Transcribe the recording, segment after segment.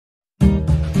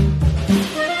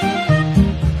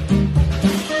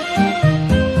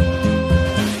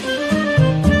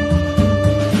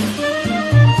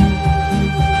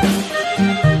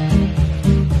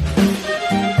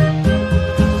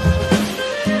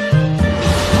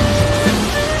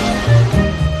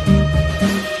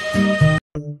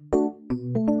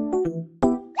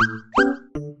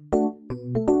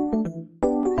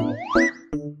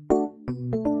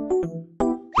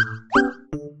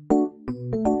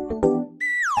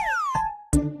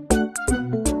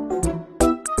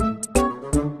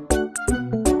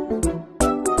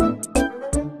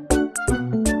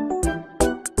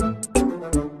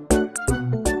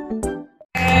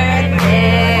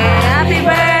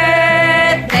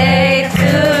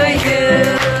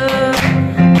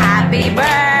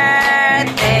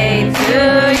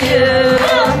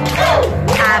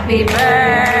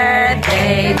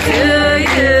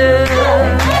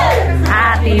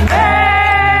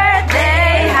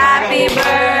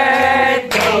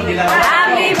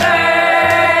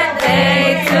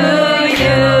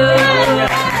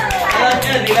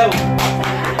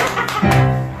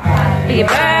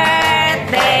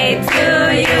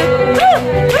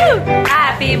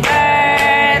Happy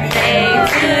birthday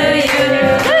to you.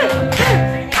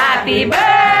 Happy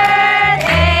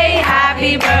birthday,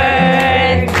 happy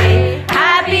birthday,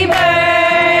 happy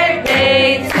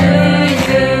birthday to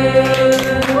you.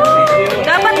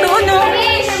 Dapat doon, no?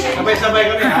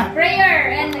 Sabay-sabay ko na.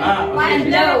 Prayer and one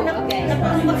blow. Okay.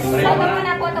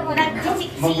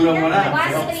 Mag-blow mo na.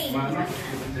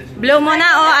 Blow mo na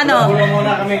o ano? Blow mo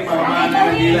na kami. Pamamaan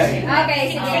ng dila eh. Okay,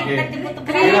 sige.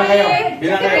 Bilang kayo.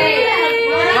 Bilang kayo.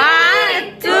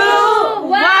 1, 2,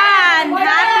 1.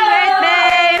 Happy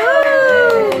birthday!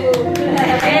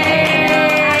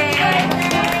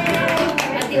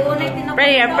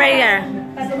 Prayer, prayer.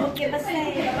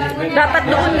 Dapat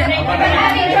doon.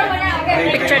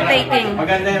 Picture taking.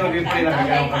 Maganda yung mag-pray na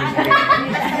kagawang kami.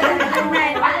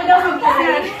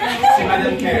 Si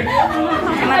Madam Chair.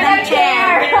 Si Madam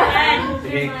Chair.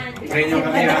 Sige, pray nyo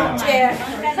kami ha.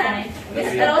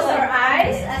 Let's close our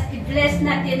eyes at i-bless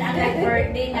natin ang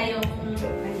birthday ngayong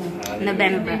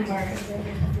November.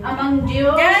 Amang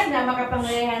Diyos na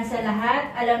makapangyarihan sa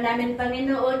lahat, alam namin,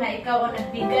 Panginoon, na Ikaw ang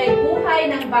nagbigay buhay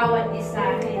ng bawat isa.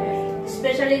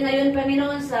 Especially ngayon,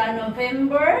 Panginoon, sa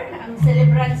November, ang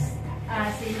Celebrants,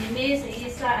 si Nimi,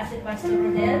 si Isa, at si Pastor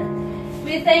Rodel.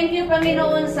 We thank you,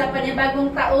 Panginoon, sa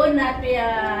panibagong taon na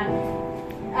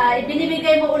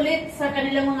ibinibigay mo ulit sa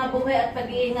kanilang mga buhay at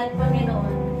pag-iingat,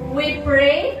 Panginoon. We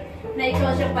pray na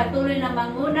Ikaw siyang patuloy na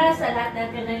manguna sa lahat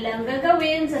ng kanilang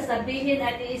gagawin, sasabihin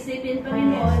at iisipin,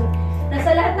 Panginoon, na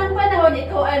sa lahat ng panahon,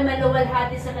 Ikaw ay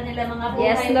maluwalhati sa kanilang mga buhay,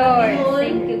 Yes, Lord. Panginoon.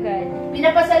 Thank you, God.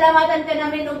 Pinapasalamatan ka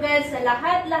namin, O God, sa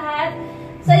lahat-lahat,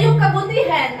 sa iyong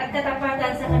kabutihan at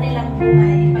katapatan sa kanilang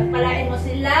buhay. Pagpalain mo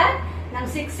sila ng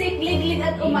siksik, liglig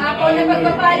at umaapaw na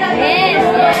pagpapala. Yes,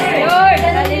 Lord.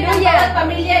 Hallelujah. At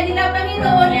pamilya nila,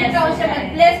 Panginoon, Ikaw siya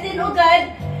mag-bless din, O God,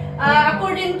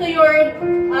 according to your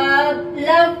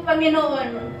love,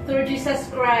 Panginoon, through Jesus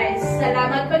Christ.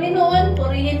 Salamat, Panginoon.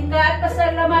 Purihin ka at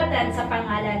pasalamatan sa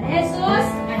pangalan ni Jesus.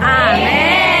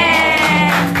 Amen.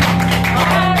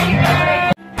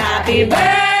 Happy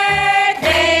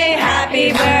birthday, happy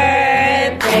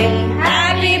birthday,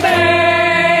 happy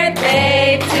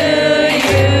birthday to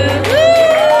you.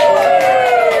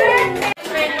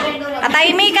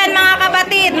 Atahimikan mga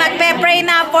kapatid, magpe-pray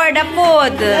na for the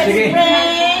food. Sige.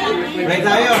 Pray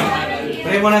tayo.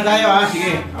 Pray muna tayo ha.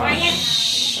 Sige.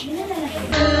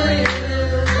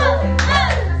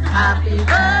 Happy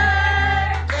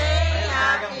birthday,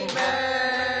 happy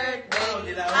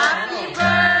birthday, happy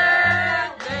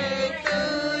birthday to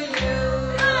you.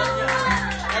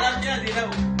 Alam niya, dilaw.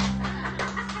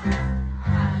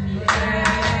 Happy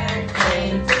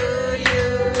birthday to you.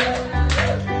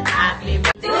 Happy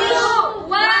birthday. 2,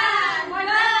 1,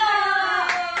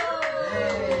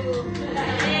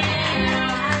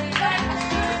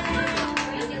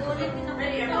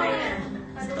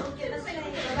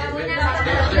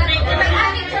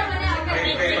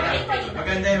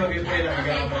 Maganda yung mag-pray na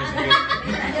kagawang kami.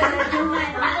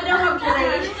 Ako daw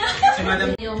mag-pray. Si Madam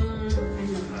Yung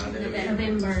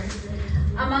November.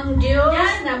 Amang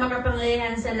Diyos na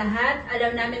makapangyarihan sa lahat,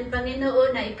 alam namin,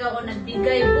 Panginoon, na Ikaw ang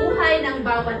nagbigay buhay ng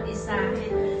bawat isa.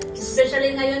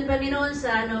 Especially ngayon, Panginoon,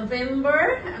 sa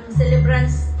November, ang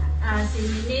Celebrants, si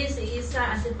Nimi, si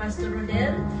Isa, at si Pastor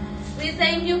Rodel. We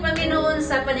thank you, Panginoon,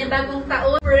 sa panibagong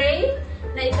taon. Pray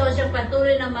na Ikaw siyang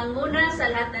patuloy na manguna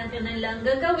sa lahat ng kanilang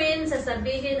gagawin,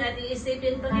 sasabihin at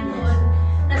iisipin, Panginoon,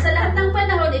 na sa lahat ng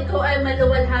panahon, Ikaw ay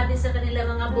maluwalhati sa kanilang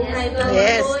mga buhay.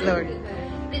 Yes, Lord.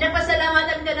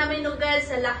 Pinapasalamatan ka namin, O God,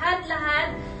 sa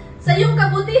lahat-lahat, sa iyong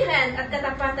kabutihan at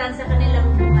katapatan sa kanilang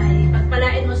buhay.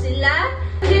 Pagpalain mo sila,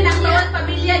 din ang bawat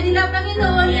pamilya nila,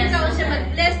 Panginoon. Ikaw siya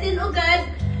mag-bless din, O God,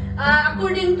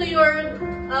 according to your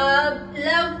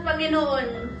love,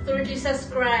 Panginoon, through Jesus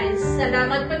Christ.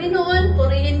 Salamat, Panginoon.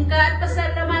 Purihin ka at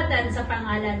pasalamatan sa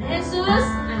pangalan ni Jesus.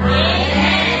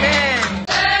 Amen.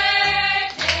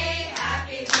 Birthday,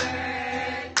 happy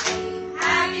birthday,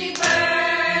 happy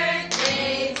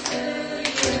birthday to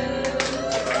you.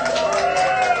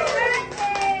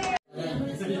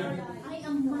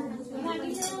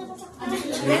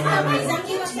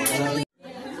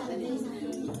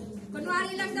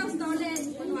 Kunwari lang daw, stolen.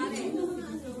 Kunwari.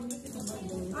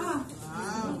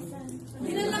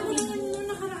 Dinala ko lang nung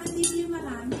nakaraan dito yung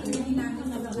marami. Hindi namin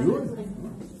nababa. Yun.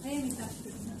 Ayan, ito.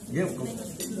 Sige.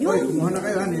 Oy, kumuha na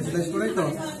kayo ha. Ni-flash ko na ito.